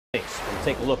to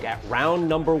take a look at round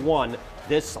number one.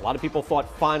 This, a lot of people thought,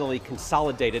 finally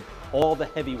consolidated all the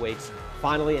heavyweights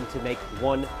finally and to make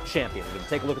one champion. We're going to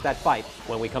take a look at that fight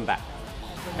when we come back.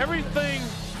 Everything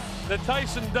that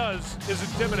Tyson does is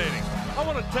intimidating. I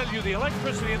want to tell you, the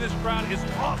electricity in this crowd is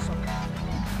awesome.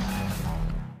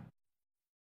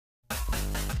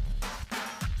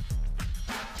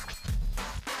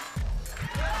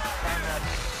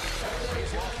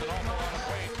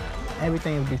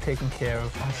 Everything will be taken care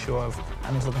of, I'm sure of.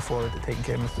 I'm just looking forward to taking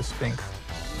care of Mr. Spinks.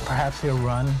 Perhaps he'll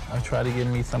run or try to give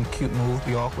me some cute move,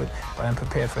 be awkward, but I'm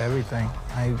prepared for everything.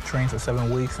 I trained for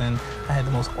 7 weeks and I had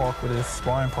the most awkwardest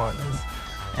sparring partners.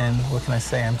 And what can I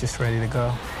say, I'm just ready to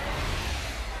go.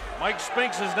 Mike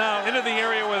Spinks is now into the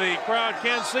area where the crowd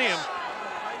can't see him.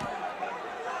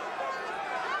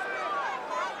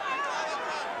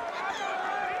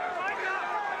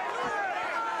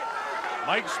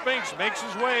 Mike Spinks makes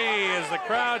his way as the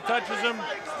crowd touches him.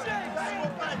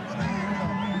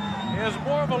 He has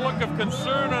more of a look of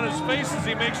concern on his face as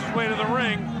he makes his way to the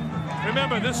ring.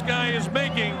 Remember, this guy is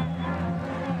making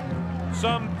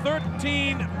some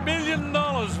 $13 million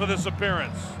for this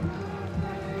appearance.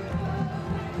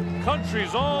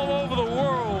 Countries all over the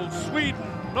world, Sweden,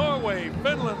 Norway,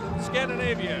 Finland, and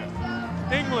Scandinavia,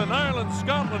 England, Ireland,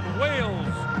 Scotland,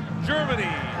 Wales, Germany,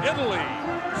 Italy,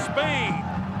 Spain,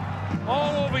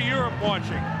 all over Europe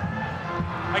watching.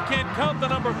 I can't count the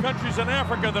number of countries in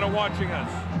Africa that are watching us.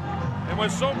 And we're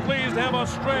so pleased to have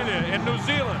Australia and New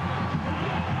Zealand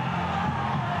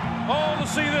all to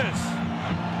see this.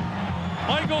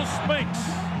 Michael Spinks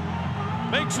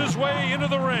makes his way into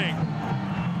the ring.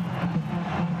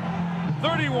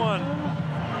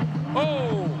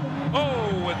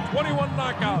 31-0-0 with 21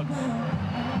 knockouts.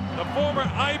 The former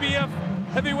IBF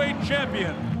heavyweight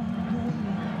champion.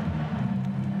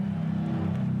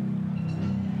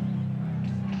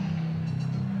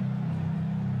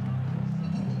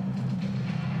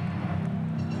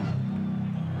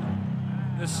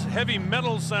 This heavy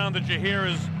metal sound that you hear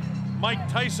is Mike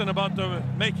Tyson about to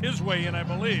make his way in, I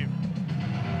believe.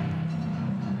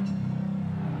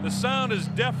 The sound is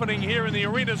deafening here in the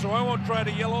arena, so I won't try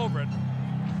to yell over it.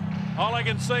 All I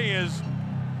can say is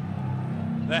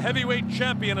the heavyweight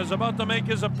champion is about to make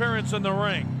his appearance in the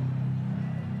ring.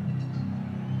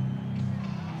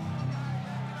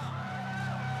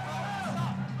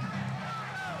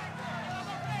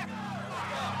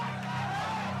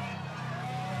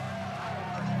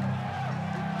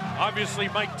 Obviously,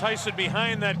 Mike Tyson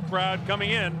behind that crowd coming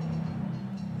in.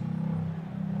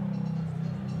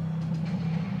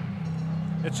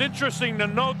 It's interesting to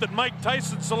note that Mike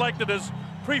Tyson selected as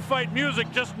pre-fight music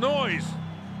just noise.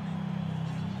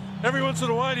 Every once in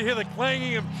a while you hear the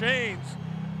clanging of chains.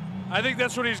 I think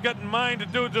that's what he's got in mind to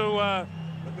do to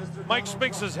Mike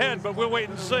Spinks' head, but we'll wait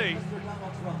and see.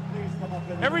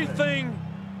 Everything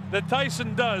that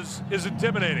Tyson does is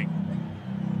intimidating.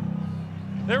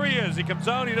 There he is. He comes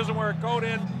out. He doesn't wear a coat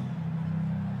in.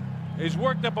 He's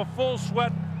worked up a full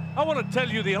sweat. I want to tell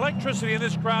you, the electricity in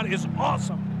this crowd is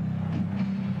awesome.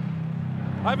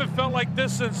 I haven't felt like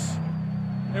this since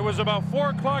it was about 4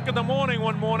 o'clock in the morning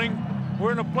one morning.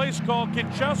 We're in a place called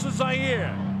Kinshasa,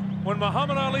 Zaire, when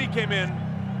Muhammad Ali came in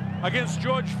against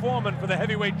George Foreman for the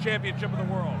heavyweight championship of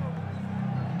the world.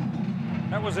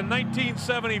 That was in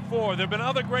 1974. There have been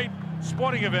other great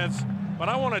sporting events, but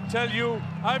I want to tell you,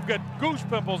 I've got goose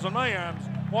pimples on my arms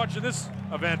watching this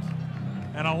event,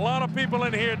 and a lot of people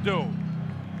in here do.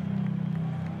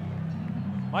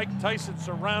 Mike Tyson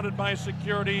surrounded by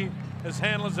security, his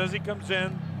handlers as he comes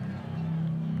in.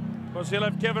 Of course, he'll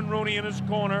have Kevin Rooney in his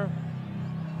corner.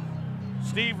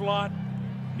 Steve Lott.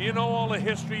 You know all the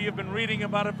history. You've been reading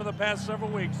about it for the past several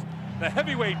weeks. The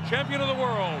heavyweight champion of the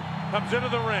world comes into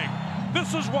the ring.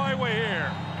 This is why we're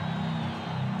here.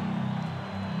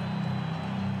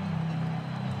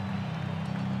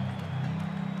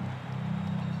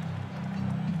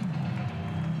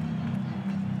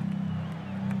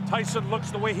 Tyson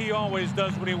looks the way he always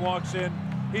does when he walks in.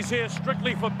 He's here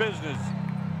strictly for business.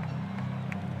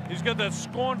 He's got that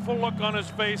scornful look on his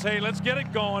face. Hey, let's get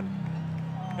it going.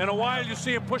 In a while, you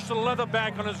see him push the leather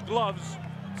back on his gloves.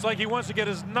 It's like he wants to get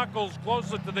his knuckles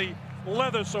closer to the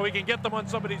leather so he can get them on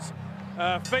somebody's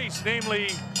face, namely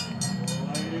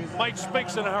Mike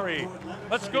Spinks in a hurry.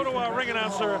 Let's go to our ring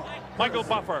announcer, Michael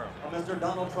Buffer. Mr.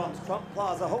 Donald Trump's Trump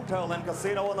Plaza Hotel and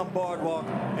Casino on the Boardwalk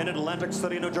in Atlantic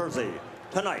City, New Jersey.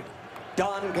 Tonight,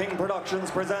 Don King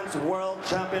Productions presents World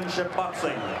Championship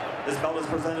Boxing. This belt is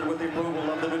presented with the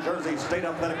approval of the New Jersey State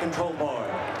Athletic Control Board.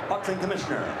 Boxing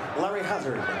Commissioner Larry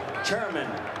Hazard, Chairman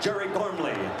Jerry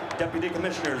Gormley, Deputy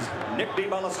Commissioners Nick D.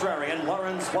 Balistreri and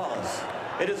Lawrence Wallace.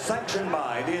 It is sanctioned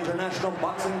by the International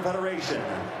Boxing Federation.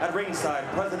 At ringside,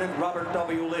 President Robert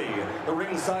W. Lee. The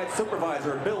ringside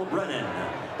supervisor, Bill Brennan.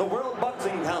 The World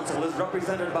Boxing Council is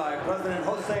represented by President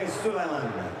Jose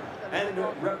Suleiman and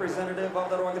representative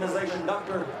of that organization,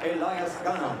 Dr. Elias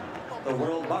Ganem. The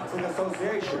World Boxing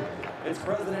Association, its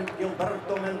president,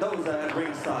 Gilberto Mendoza, at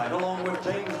ringside, along with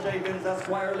James J. Vins,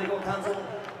 Esquire, legal counsel,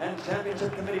 and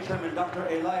championship committee chairman, Dr.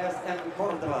 Elias M.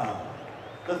 Cordova.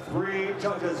 The three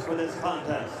judges for this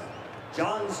contest,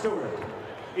 John Stewart,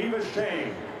 Eva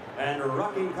Shane, and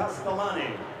Rocky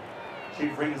Castellani.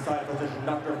 Chief ringside physician,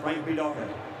 Dr. Frank B.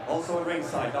 Doggett. Also at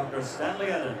ringside, Dr. Stanley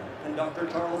Eden and Dr.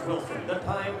 Charles Wilson. The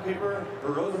timekeeper,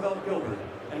 Roosevelt Gilbert.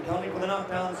 And counting for the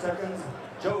knockdown seconds,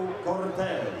 Joe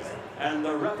Cortez. And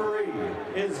the referee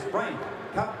is Frank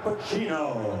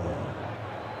Cappuccino.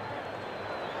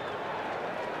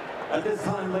 At this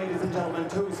time, ladies and gentlemen,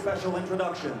 two special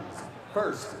introductions.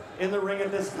 First, in the ring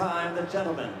at this time, the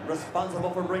gentleman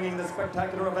responsible for bringing this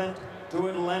spectacular event to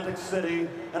Atlantic City,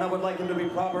 and I would like him to be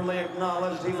properly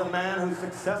acknowledged. He's a man whose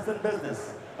success in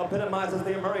business epitomizes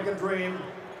the American dream,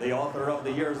 the author of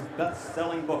the year's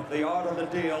best-selling book, The Art of the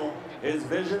Deal. His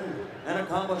vision and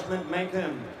accomplishment make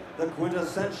him the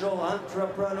quintessential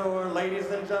entrepreneur. Ladies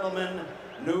and gentlemen,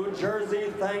 New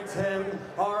Jersey thanks him,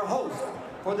 our host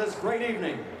for this great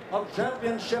evening of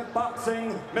championship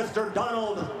boxing, Mr.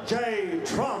 Donald J.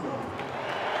 Trump.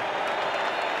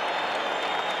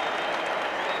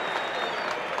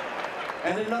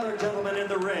 And another gentleman in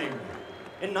the ring.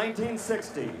 In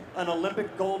 1960, an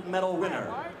Olympic gold medal winner.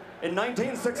 In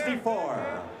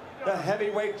 1964, the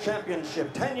heavyweight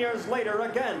championship. 10 years later,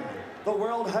 again, the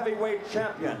world heavyweight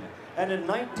champion. And in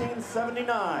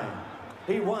 1979,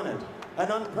 he won it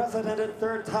an unprecedented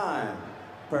third time.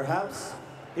 Perhaps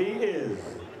he is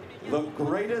the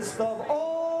greatest of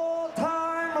all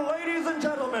time, ladies and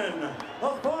gentlemen,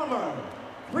 a former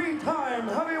three-time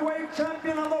heavyweight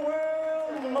champion of the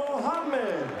world,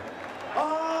 Muhammad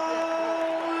Ali.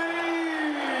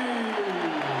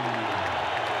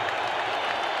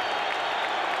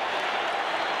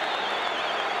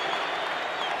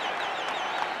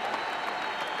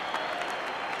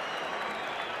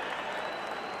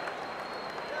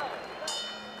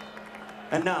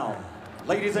 And now,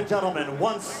 ladies and gentlemen,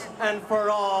 once and for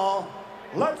all,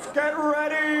 let's get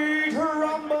ready to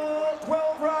rumble.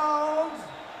 12 rounds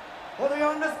for the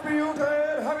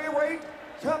undisputed heavyweight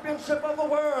championship of the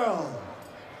world.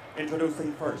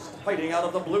 Introducing first, fighting out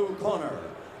of the blue corner,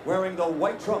 wearing the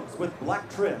white trunks with black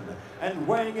trim, and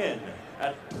weighing in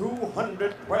at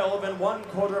 212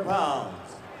 1/4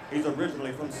 pounds. He's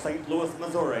originally from St. Louis,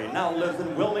 Missouri, now lives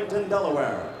in Wilmington,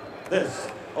 Delaware. This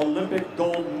Olympic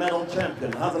gold medal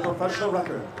champion has a professional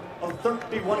record of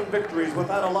 31 victories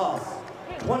without a loss,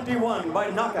 21 by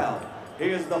knockout.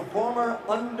 He is the former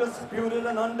undisputed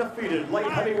and undefeated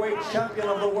light heavyweight champion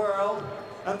of the world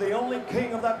and the only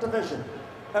king of that division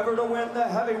ever to win the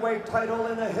heavyweight title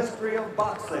in the history of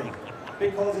boxing.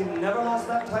 Because he never lost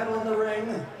that title in the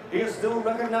ring, he is still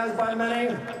recognized by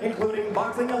many, including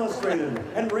Boxing Illustrated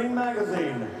and Ring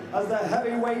Magazine, as the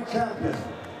heavyweight champion.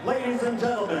 Ladies and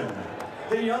gentlemen,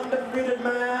 the undefeated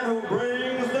man who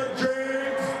brings the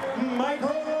Jinx, Michael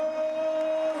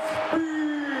Spinks.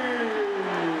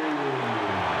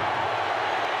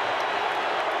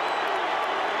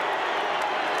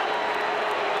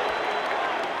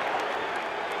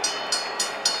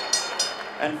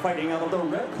 And fighting out of the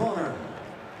red corner,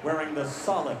 wearing the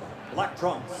solid black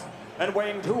trunks and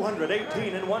weighing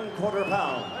 218 1/4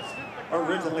 pounds,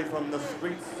 originally from the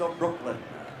streets of Brooklyn.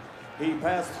 He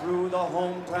passed through the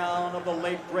hometown of the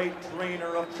late great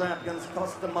trainer of champions,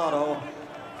 Customato,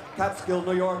 Catskill,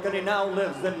 New York, and he now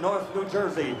lives in North New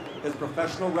Jersey. His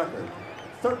professional record,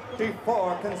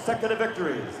 34 consecutive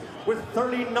victories with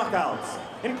 30 knockouts,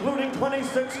 including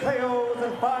 26 KOs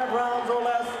in 5 rounds or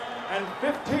less, and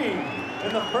 15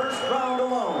 in the first round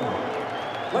alone.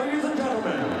 Ladies and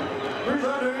gentlemen,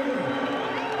 presenting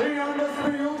the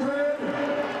undisputed,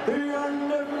 the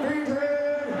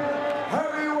undefeated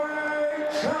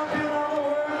heavyweight champion of the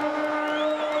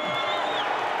world,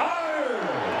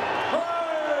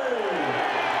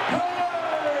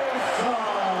 Tyson.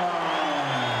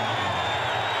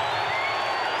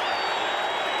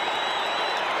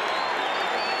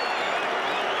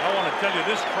 I want to tell you,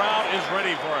 this crowd is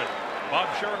ready for it. Bob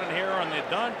Sheridan here on the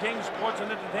Don King Sports and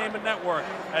Entertainment Network.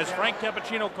 As Frank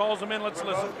Cappuccino calls them in, let's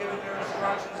listen. Both giving your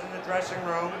instructions in the dressing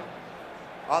room.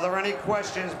 Are there any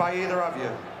questions by either of you?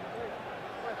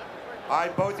 All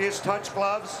right, both of you touch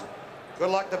gloves. Good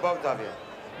luck to both of you.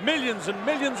 Millions and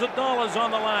millions of dollars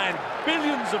on the line.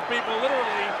 Billions of people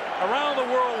literally around the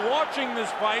world watching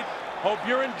this fight. Hope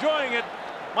you're enjoying it.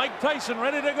 Mike Tyson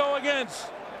ready to go against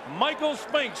Michael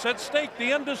Spinks. At stake,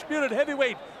 the undisputed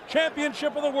heavyweight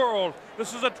championship of the world.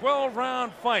 This is a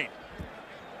 12-round fight.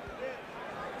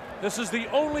 This is the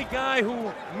only guy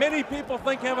who many people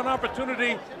think have an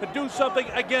opportunity to do something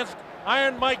against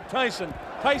Iron Mike Tyson.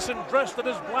 Tyson dressed in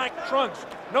his black trunks,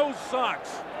 no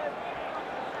socks,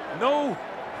 no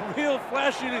real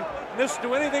flashiness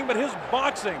to anything but his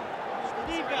boxing.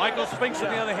 Michael Spinks, on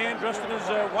the other hand, dressed in his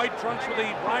white trunks with the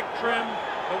black trim,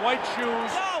 the white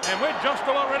shoes, and we're just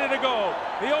about ready to go.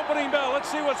 The opening bell, let's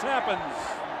see what's happens.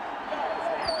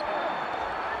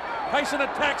 Tyson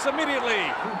attacks immediately,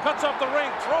 cuts off the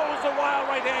ring, throws a wild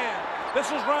right hand. This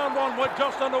is round one, we're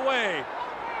just underway.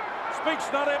 Spinks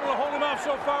not able to hold him off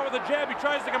so far with a jab. He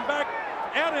tries to come back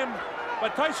at him,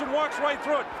 but Tyson walks right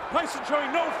through it. Tyson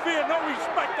showing no fear, no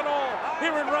respect at all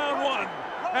here in round one.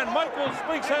 And Michael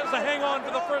Spinks has to hang on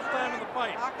for the first time in the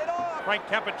fight. Frank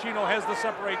Cappuccino has to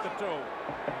separate the two.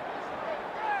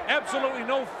 Absolutely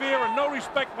no fear and no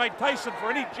respect by Tyson for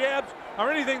any jabs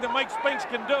or anything that Mike Spinks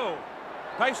can do.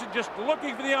 Tyson just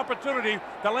looking for the opportunity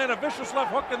to land a vicious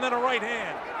left hook and then a right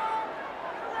hand.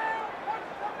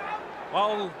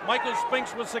 While Michael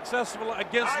Spinks was successful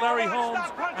against Larry Holmes,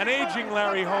 an aging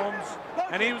Larry Holmes,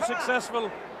 and he was successful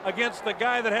against the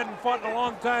guy that hadn't fought in a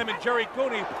long time in Jerry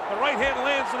Cooney, the right hand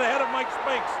lands to the head of Mike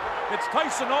Spinks. It's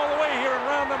Tyson all the way here in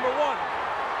round number one.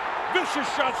 Vicious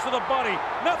shots to the body.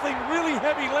 Nothing really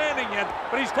heavy landing yet,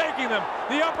 but he's taking them.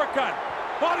 The uppercut.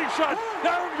 Body shot,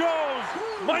 down goes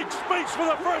Mike Spinks for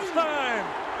the first time.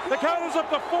 The count is up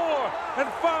to 4 and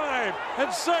 5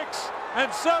 and 6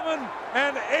 and 7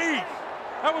 and 8.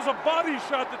 That was a body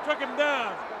shot that took him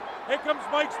down. Here comes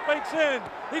Mike Spinks in.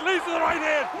 He leads with the right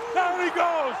hand. Down he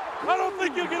goes. I don't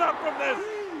think you get up from this.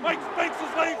 Mike Spinks is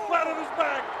laying flat on his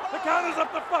back. The count is up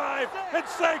to 5 and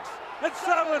 6 and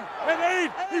 7 and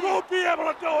 8. He won't be able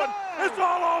to do it. It's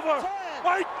all over.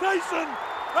 Mike Tyson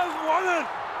has won it.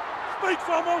 Spinks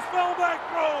almost fell back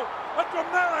through a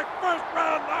dramatic first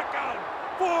round knockout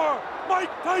for Mike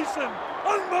Tyson.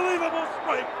 Unbelievable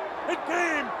strike. It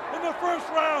came in the first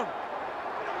round.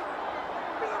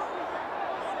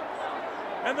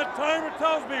 And the timer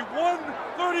tells me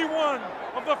 1:31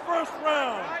 of the first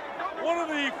round. One of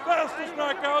the fastest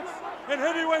knockouts in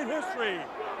heavyweight history.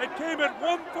 It came at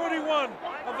 1:31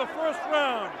 of the first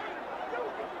round.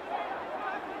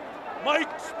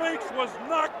 Mike Spinks was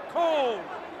knocked cold.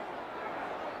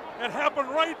 It happened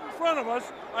right in front of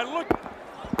us. I looked.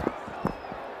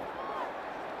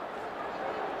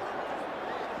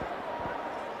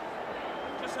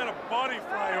 Just had a body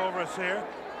fly over us here.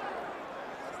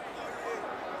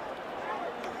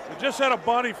 We just had a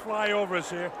body fly over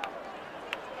us here.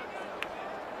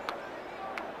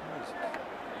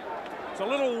 It's a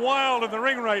little wild in the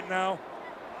ring right now.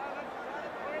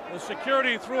 The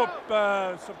security threw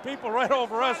up some people right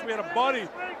over us. We had a body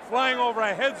flying over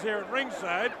our heads here at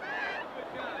ringside.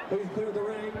 Please clear the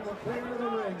ring. Clear the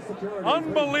ring. Security.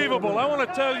 Unbelievable. I want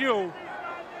to tell you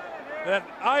that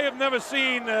I have never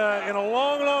seen in a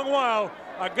long, long while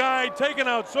a guy taken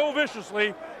out so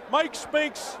viciously. Mike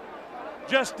Spinks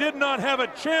just did not have a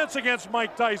chance against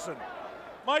Mike Tyson.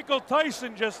 Michael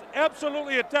Tyson just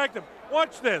absolutely attacked him.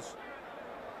 Watch this.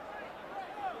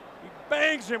 He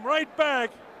bangs him right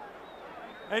back.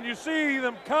 And you see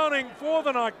them counting for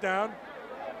the knockdown.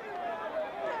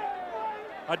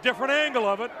 A different angle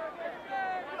of it.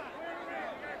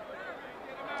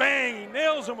 Bang, he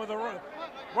nails him with a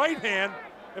right hand.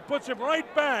 It puts him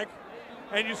right back.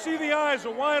 And you see the eyes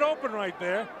are wide open right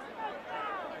there.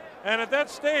 And at that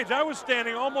stage, I was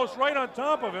standing almost right on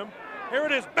top of him. Here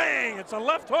it is, bang, it's a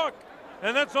left hook.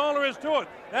 And that's all there is to it.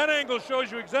 That angle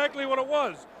shows you exactly what it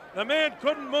was. The man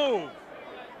couldn't move.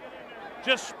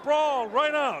 Just sprawled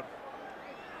right out.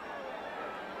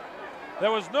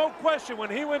 There was no question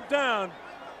when he went down.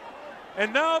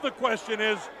 And now the question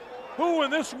is, who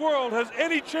in this world has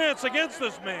any chance against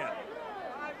this man?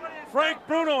 Frank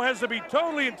Bruno has to be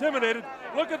totally intimidated.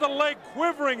 Look at the leg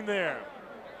quivering there.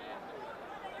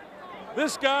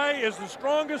 This guy is the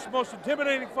strongest, most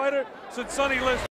intimidating fighter since Sonny Liston.